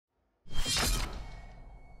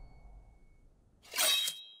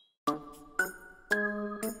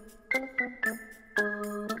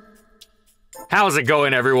How's it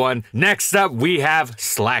going, everyone? Next up, we have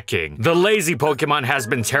Slaking. The lazy Pokemon has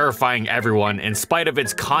been terrifying everyone in spite of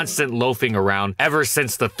its constant loafing around ever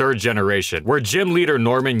since the 3rd generation, where gym leader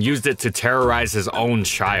Norman used it to terrorize his own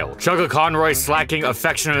child. Chugga Conroy's Slaking,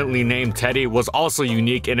 affectionately named Teddy, was also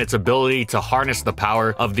unique in its ability to harness the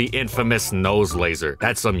power of the infamous nose laser.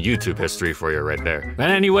 That's some YouTube history for you right there. But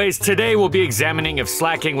anyways, today we'll be examining if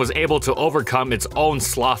Slaking was able to overcome its own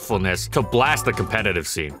slothfulness to blast the competitive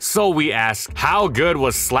scene. So we ask, how good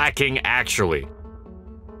was Slaking actually?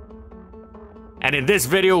 And in this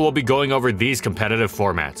video, we'll be going over these competitive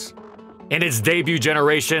formats. In its debut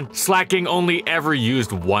generation, Slaking only ever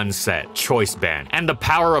used one set, Choice Band, and the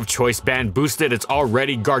power of Choice Band boosted its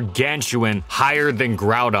already gargantuan, higher than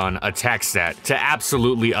Groudon attack stat to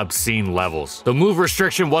absolutely obscene levels. The move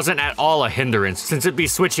restriction wasn't at all a hindrance, since it'd be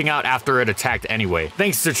switching out after it attacked anyway,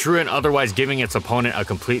 thanks to Truant otherwise giving its opponent a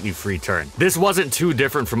completely free turn. This wasn't too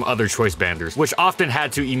different from other Choice Banders, which often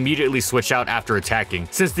had to immediately switch out after attacking,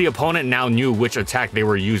 since the opponent now knew which attack they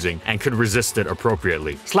were using and could resist it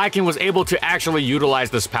appropriately. Slaking was able to actually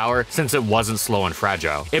utilize this power since it wasn't slow and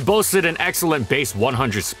fragile. It boasted an excellent base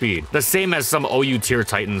 100 speed, the same as some OU tier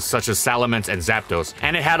titans such as Salamence and Zapdos,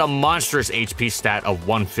 and it had a monstrous HP stat of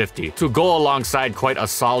 150 to go alongside quite a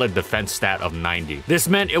solid defense stat of 90. This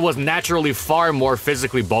meant it was naturally far more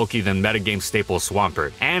physically bulky than metagame staple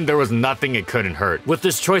Swampert, and there was nothing it couldn't hurt. With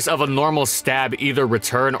this choice of a normal stab, either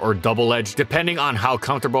return or double edge, depending on how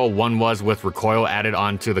comfortable one was with recoil added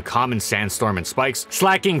on to the common Sandstorm and Spikes,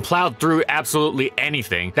 Slaking plowed through absolutely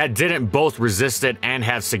anything that didn't both resist it and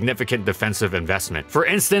have significant defensive investment. For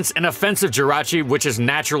instance, an offensive Jirachi, which is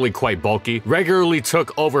naturally quite bulky, regularly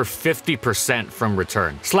took over 50% from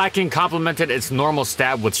return. Slaking complemented its normal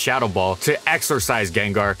stab with Shadow Ball to exorcise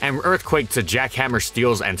Gengar and Earthquake to jackhammer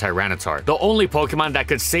Steels and Tyranitar. The only Pokemon that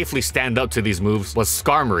could safely stand up to these moves was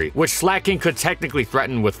Skarmory, which Slaking could technically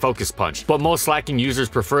threaten with Focus Punch, but most Slaking users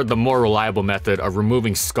preferred the more reliable method of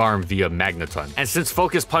removing Skarm via Magneton. And since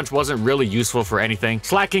Focus Punch wasn't really useful for anything,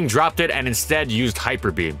 Slaking dropped it and instead used Hyper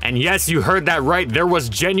Beam. And yes, you heard that right, there was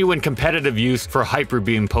genuine competitive use for Hyper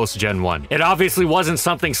Beam post Gen 1. It obviously wasn't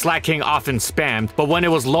something Slaking often spammed, but when it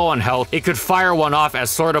was low on health, it could fire one off as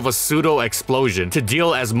sort of a pseudo explosion to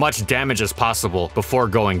deal as much damage as possible before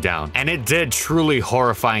going down. And it did truly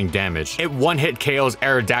horrifying damage. It one-hit KOs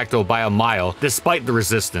Aerodactyl by a mile despite the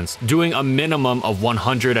resistance, doing a minimum of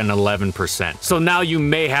 111%. So now you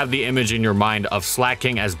may have the image in your mind of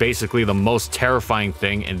Slaking as basically the most terrifying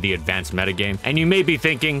thing in the advanced metagame, and you may be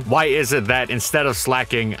thinking, why is it that instead of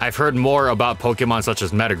Slaking, I've heard more about Pokemon such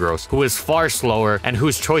as Metagross, who is far slower and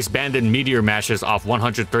whose choice banded Meteor Mashes off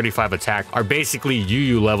 135 attack are basically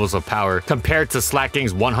UU levels of power compared to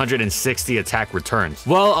Slaking's 160 attack returns?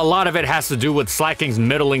 Well, a lot of it has to do with Slaking's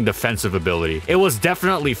middling defensive ability. It was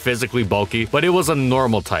definitely physically bulky, but it was a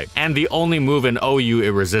normal type, and the only move in OU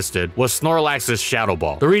it resisted was Snorlax's Shadow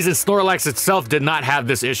Ball. The reason Snorlax itself did not have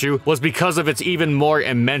this issue was because of its even more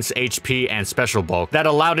immense HP and special bulk that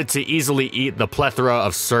allowed it to easily eat the plethora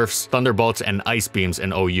of Surfs, Thunderbolts, and Ice Beams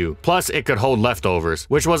in OU. Plus, it could hold leftovers,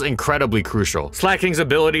 which was incredibly crucial. Slaking's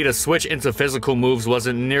ability to switch into physical moves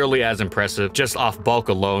wasn't nearly as impressive just off bulk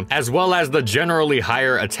alone, as well as the generally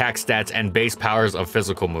higher attack stats and base powers of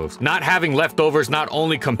physical moves. Not having leftovers not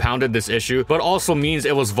only compounded this issue, but also means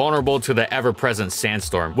it was vulnerable to the ever-present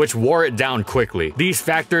Sandstorm, which wore it down quickly. These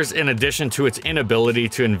factors, in addition to its inability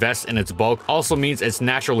to invest in its bulk, also means its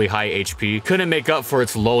naturally high HP couldn't make up for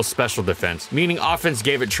its low special defense, meaning offense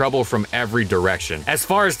gave it trouble from every direction. As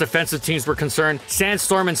far as defensive teams were concerned,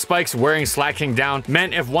 Sandstorm and Spikes wearing Slaking down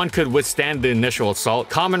meant if one could withstand the initial assault,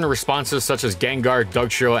 common responses such as Gengar,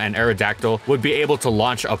 Dugtrio, and Aerodactyl would be able to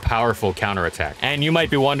launch a powerful counterattack. And you might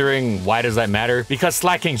be wondering, why does that matter? Because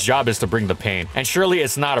Slaking's job is to bring the pain, and surely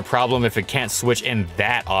it's not a problem if it can't switch in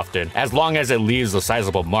that often, as long as it leaves a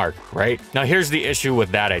sizable mark, right? Now here's the issue with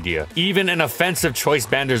that idea. Even an offensive choice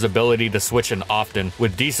bander's ability to switch in often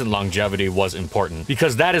with decent longevity was important,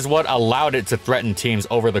 because that is what allowed it to threaten teams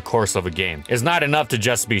over the course of a game. It's not enough to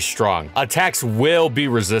just be strong. Attacks will be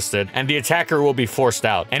resisted, and the attacker will be forced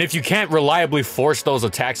out. And if you can't reliably force those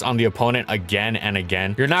attacks on the opponent again and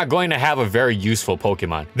again, you're not going to have a very useful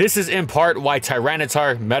Pokemon. This is in part why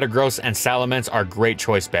Tyranitar, Metagross, and Salamence are great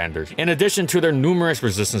choice banders. In addition to their numerous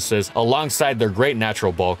resistances alongside their great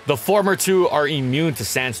natural bulk, the former two are immune to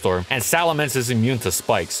Sandstorm, and Salamence is immune to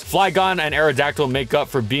spikes. Flygon and Aerodactyl make up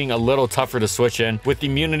for being a little tougher to switch in, with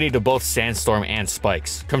immunity to both Sandstorm and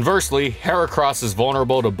spikes. Conversely, Heracross is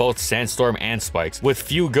vulnerable to both Sandstorm and spikes, with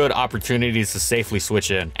few good opportunities to safely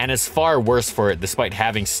switch in, and is far worse for it despite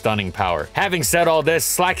having stunning power. Having said all this,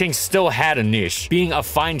 Slaking still had a niche, being a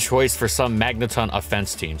fine choice for some Magneton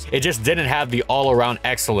offense teams. It just didn't have the all-around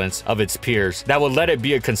excellence of its peers that would let it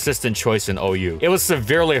be a consistent choice in OU. It was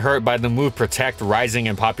severely hurt by the move Protect rising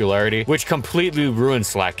in popularity, which completely ruined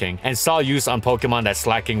Slaking, and saw use on Pokemon that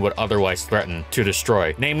Slaking would otherwise threaten to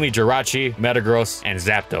destroy, namely Jirachi, Metagross, and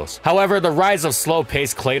Zapdos. However, the rise of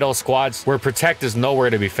slow-paced Claydol squads, where Protect is nowhere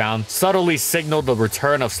to be found, subtly signaled the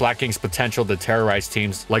return of Slaking's potential to terrorize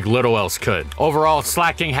teams like little else could. Overall,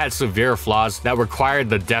 Slaking had severe flaws that required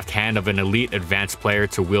the deft hand of an elite advanced player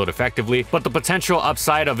to wield effectively, but the potential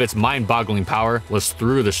upside of its mind-boggling power was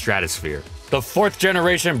through the stratosphere. The 4th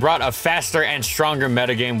generation brought a faster and stronger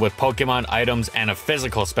metagame with Pokemon items and a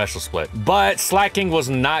physical special split. But Slaking was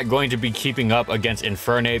not going to be keeping up against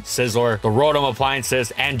Infernape, Scizor, the Rotom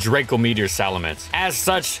appliances, and Draco Meteor Salamence. As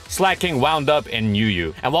such, Slaking wound up in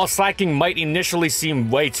UU. And while Slaking might initially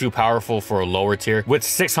seem way too powerful for a lower tier, with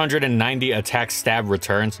 690 attack stab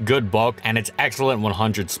returns, good bulk, and its excellent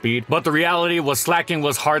 100 speed, but the reality was Slaking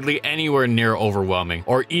was hardly anywhere near overwhelming,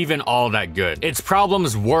 or even all that good. Its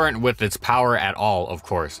problems weren't with its power at all, of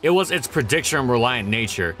course. It was its prediction-reliant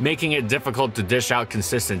nature, making it difficult to dish out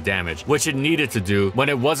consistent damage, which it needed to do when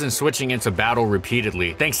it wasn't switching into battle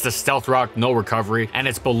repeatedly, thanks to Stealth Rock, no recovery, and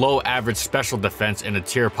its below-average special defense in a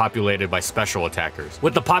tier populated by special attackers.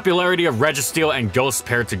 With the popularity of Registeel and Ghost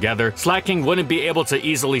paired together, Slaking wouldn't be able to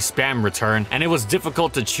easily spam return, and it was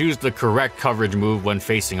difficult to choose the correct coverage move when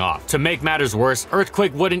facing off. To make matters worse,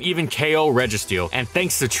 Earthquake wouldn't even KO Registeel, and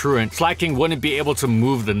thanks to Truant, Slaking wouldn't be able to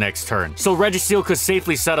move the next turn. So Registeel could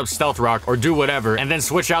safely set up Stealth Rock or do whatever and then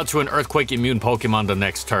switch out to an Earthquake immune Pokemon the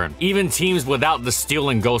next turn. Even teams without the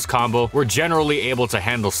Steel and Ghost combo were generally able to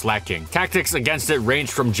handle Slaking. Tactics against it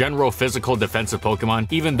ranged from general physical defensive Pokemon,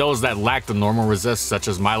 even those that lacked the normal resist such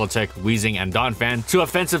as Milotic, Weezing, and Donphan, to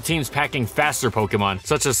offensive teams packing faster Pokemon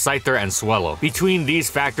such as Scyther and Swellow. Between these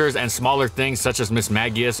factors and smaller things such as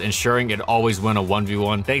Mismagius ensuring it always win a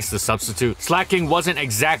 1v1 thanks to Substitute, Slaking wasn't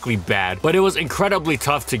exactly bad, but it was incredibly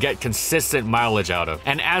tough to get consistent mileage out of,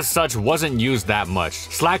 and as such wasn't used that much.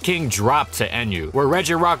 Slaking dropped to NU, where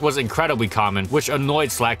Regirock was incredibly common, which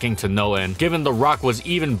annoyed Slaking to no end, given the rock was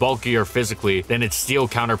even bulkier physically than its steel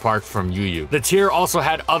counterpart from UU. The tier also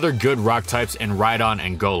had other good rock types in Rhydon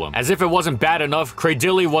and Golem. As if it wasn't bad enough,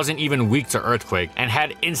 Cradily wasn't even weak to Earthquake, and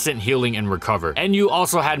had instant healing and recover. NU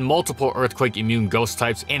also had multiple Earthquake immune ghost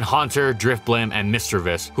types in Haunter, Drifblim, and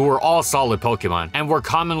Mischievous, who were all solid Pokemon, and were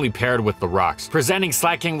commonly paired with the rocks, presenting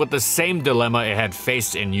Slaking with the same dilemma it had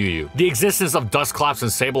faced in UU. The existence of Dusclops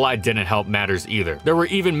and Sableye didn't help matters either. There were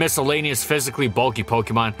even miscellaneous physically bulky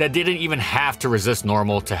Pokemon that didn't even have to resist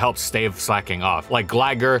normal to help stave Slaking off, like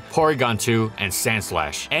Gligar, Porygon 2, and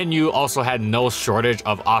Sandslash. NU also had no shortage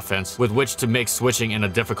of offense with which to make switching in a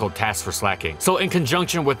difficult task for Slaking. So in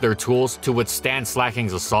conjunction with their tools to withstand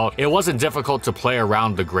Slaking's assault, it wasn't difficult to play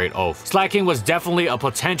around the Great Oath. Slaking was definitely a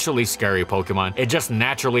potentially scary Pokemon, it just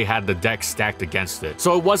naturally had the deck stacked against it.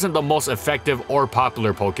 So it wasn't the most effective or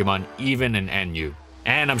popular Pokemon even in NU.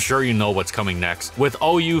 And I'm sure you know what's coming next. With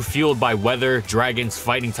OU fueled by weather, dragons,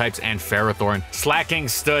 fighting types, and Ferrothorn, Slaking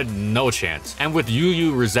stood no chance. And with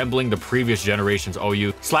UU resembling the previous generation's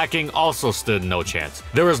OU, Slaking also stood no chance.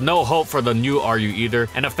 There was no hope for the new RU either,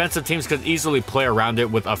 and offensive teams could easily play around it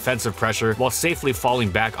with offensive pressure while safely falling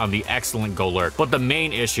back on the excellent Golurk. But the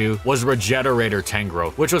main issue was Regenerator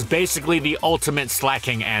Tangrowth, which was basically the ultimate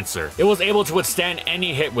Slaking answer. It was able to withstand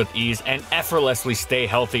any hit with ease and effortlessly stay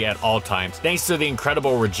healthy at all times, thanks to the incredible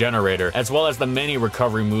Regenerator, as well as the many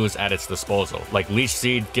recovery moves at its disposal, like Leech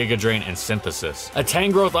Seed, Giga Drain, and Synthesis. A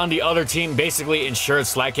Tangrowth on the other team basically ensured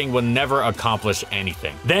Slaking would never accomplish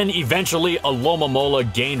anything. Then eventually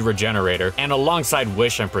Alomomola gained Regenerator, and alongside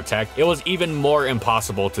Wish and Protect, it was even more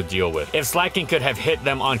impossible to deal with. If Slaking could have hit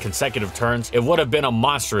them on consecutive turns, it would have been a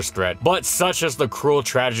monstrous threat, but such is the cruel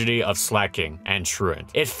tragedy of Slaking and Truant.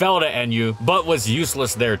 It fell to NU, but was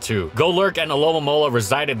useless there too. Golurk and Alomomola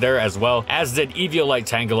resided there as well, as did Eviolite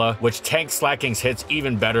Tangela, which tanked Slaking's hits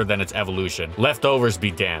even better than its evolution. Leftovers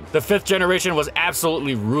be damned. The 5th generation was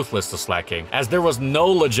absolutely ruthless to Slaking, as there was no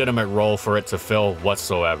legitimate role for it to fill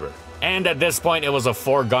whatsoever. And at this point, it was a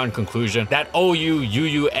foregone conclusion that OU,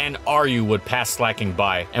 UU, and RU would pass Slaking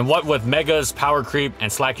by. And what with Mega's power creep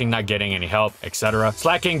and Slaking not getting any help, etc.,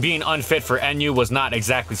 Slaking being unfit for NU was not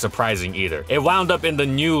exactly surprising either. It wound up in the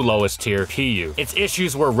new lowest tier, PU. Its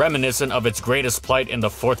issues were reminiscent of its greatest plight in the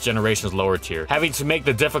 4th generation's lower tier, having to make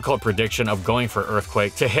the difficult prediction of going for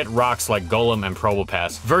Earthquake to hit rocks like Golem and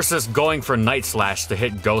Probopass, versus going for Night Slash to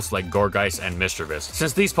hit ghosts like Gourgeist and Mischievous.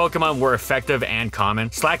 Since these Pokemon were effective and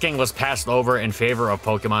common, Slaking was passed over in favor of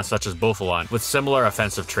Pokemon such as Buffalon, with similar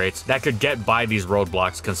offensive traits that could get by these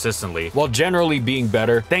roadblocks consistently, while generally being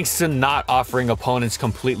better thanks to not offering opponents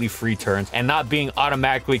completely free turns and not being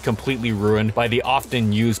automatically completely ruined by the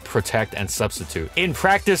often used Protect and Substitute. In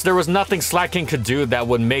practice, there was nothing Slaking could do that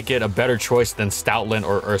would make it a better choice than Stoutland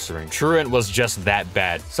or Ursaring. Truant was just that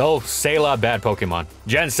bad. So, say la bad Pokemon.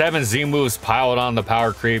 Gen 7 Z moves piled on the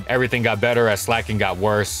power creep, everything got better as Slaking got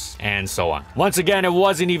worse, and so on. Once again, it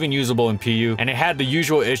wasn't even usable in PU, and it had the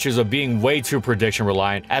usual issues of being way too prediction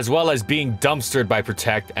reliant, as well as being dumpstered by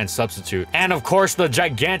Protect and Substitute. And of course, the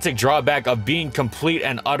gigantic drawback of being complete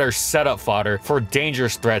and utter setup fodder for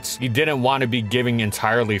dangerous threats you didn't want to be giving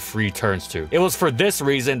entirely free turns to. It was for this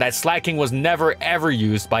reason that Slaking was never ever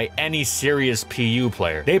used by any serious PU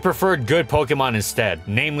player. They preferred good Pokemon instead,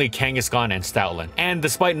 namely Kangaskhan and Stoutland. And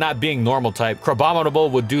despite not being normal type,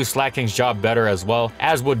 Crabominable would do Slaking's job better as well,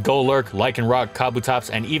 as would Golurk, Lycanroc, Kabutops,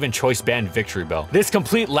 and even Choice Band Victory Bell. This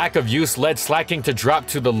complete lack of use led Slaking to drop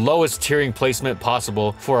to the lowest tiering placement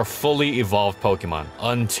possible for a fully evolved Pokemon,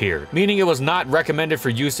 untiered, meaning it was not recommended for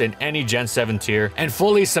use in any Gen 7 tier, and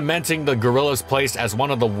fully cementing the Gorilla's place as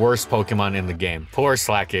one of the worst Pokemon in the game. Poor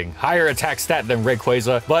Slaking. Higher attack stat than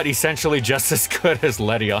Rayquaza, but essentially just as good as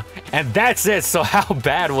Ledion. And that's it. So how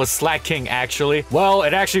bad was Slaking actually? Well,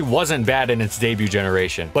 it actually wasn't bad in its debut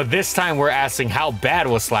generation, but this time we're asking how bad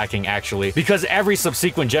was Slaking actually, because every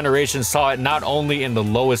subsequent generation saw it not only in the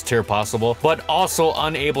lowest tier possible, but also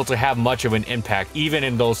unable to have much of an impact even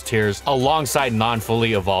in those tiers alongside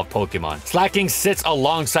non-fully evolved Pokemon. Slaking sits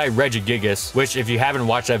alongside Regigigas, which if you haven't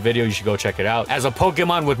watched that video, you should go check it out, as a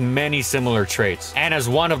Pokemon with many similar traits, and as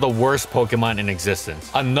one of the worst Pokemon in existence.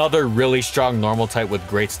 Another really strong normal type with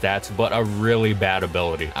great stats, but a really bad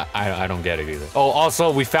ability. I don't get it either. Oh,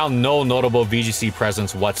 also, we found no notable VGC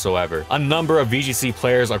presence whatsoever. A number of VGC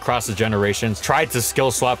players across the generations tried to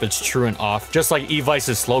skill swap its Truant off, just like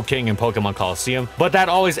Evice's Slowking in Pokemon Coliseum, but that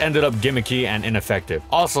always ended up gimmicky and ineffective.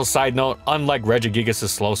 Also, side note, unlike Regigigas'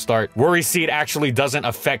 slow start, Worry Seed actually doesn't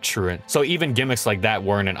affect Truant, so even gimmicks like that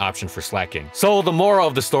weren't an option for Slaking. So the moral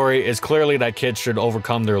of the story is clearly that kids should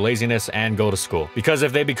overcome their laziness and go to school, because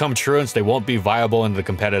if they become Truants, they won't be viable in the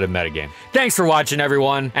competitive metagame. Thanks for watching,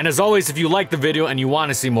 everyone, and as always, if you liked the video and you want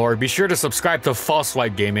to see more, be sure to subscribe to False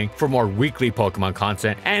Swipe Gaming for more weekly Pokemon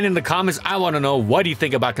content, and in the comments, I want to know, what do you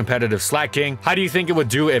think about competitive Slaking? How do you think it would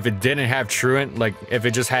do if it didn't have Truant, like if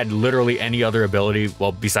it just had literally any other ability,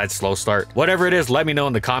 well, besides slow start? Whatever it is, let me know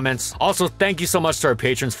in the comments. Also, thank you so much to our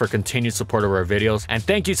patrons for continued support of our videos, and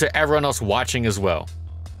thank you to everyone else watching as well.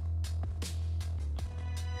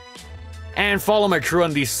 And follow my crew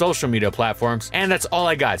on these social media platforms, and that's all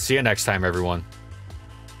I got. See you next time, everyone.